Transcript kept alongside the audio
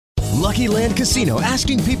Lucky Land Casino,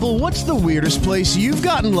 asking people, what's the weirdest place you've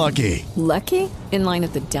gotten lucky? Lucky? In line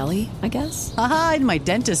at the deli, I guess? Aha, in my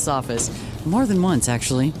dentist's office. More than once,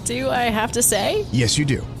 actually. Do I have to say? Yes, you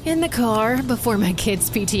do. In the car before my kids'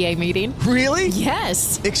 PTA meeting. Really?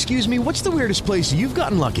 Yes. Excuse me, what's the weirdest place you've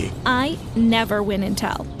gotten lucky? I never win and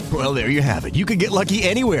tell. Well, there you have it. You can get lucky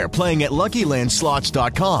anywhere, playing at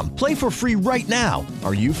LuckyLandSlots.com. Play for free right now.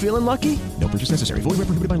 Are you feeling lucky? No purchase necessary. Void where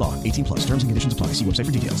prohibited by law. 18 plus. Terms and conditions apply. See website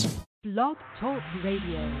for details. Blog Talk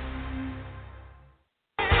Radio.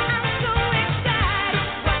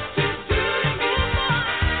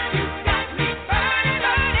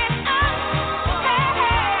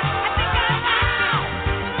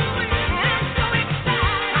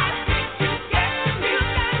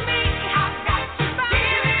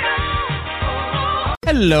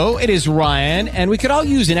 Hello, it is Ryan, and we could all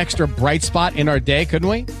use an extra bright spot in our day, couldn't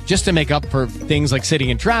we? Just to make up for things like sitting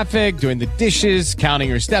in traffic, doing the dishes, counting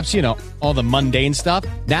your steps, you know, all the mundane stuff.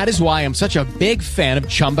 That is why I'm such a big fan of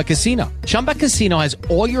Chumba Casino. Chumba Casino has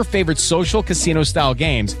all your favorite social casino-style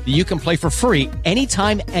games that you can play for free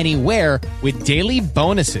anytime, anywhere with daily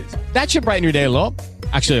bonuses. That should brighten your day a little.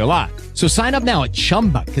 Actually, a lot. So sign up now at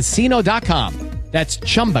ChumbaCasino.com. That's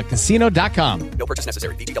ChumbaCasino.com. No purchase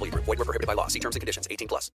necessary. VGW Group. Void where prohibited by law. See terms and conditions. 18 plus.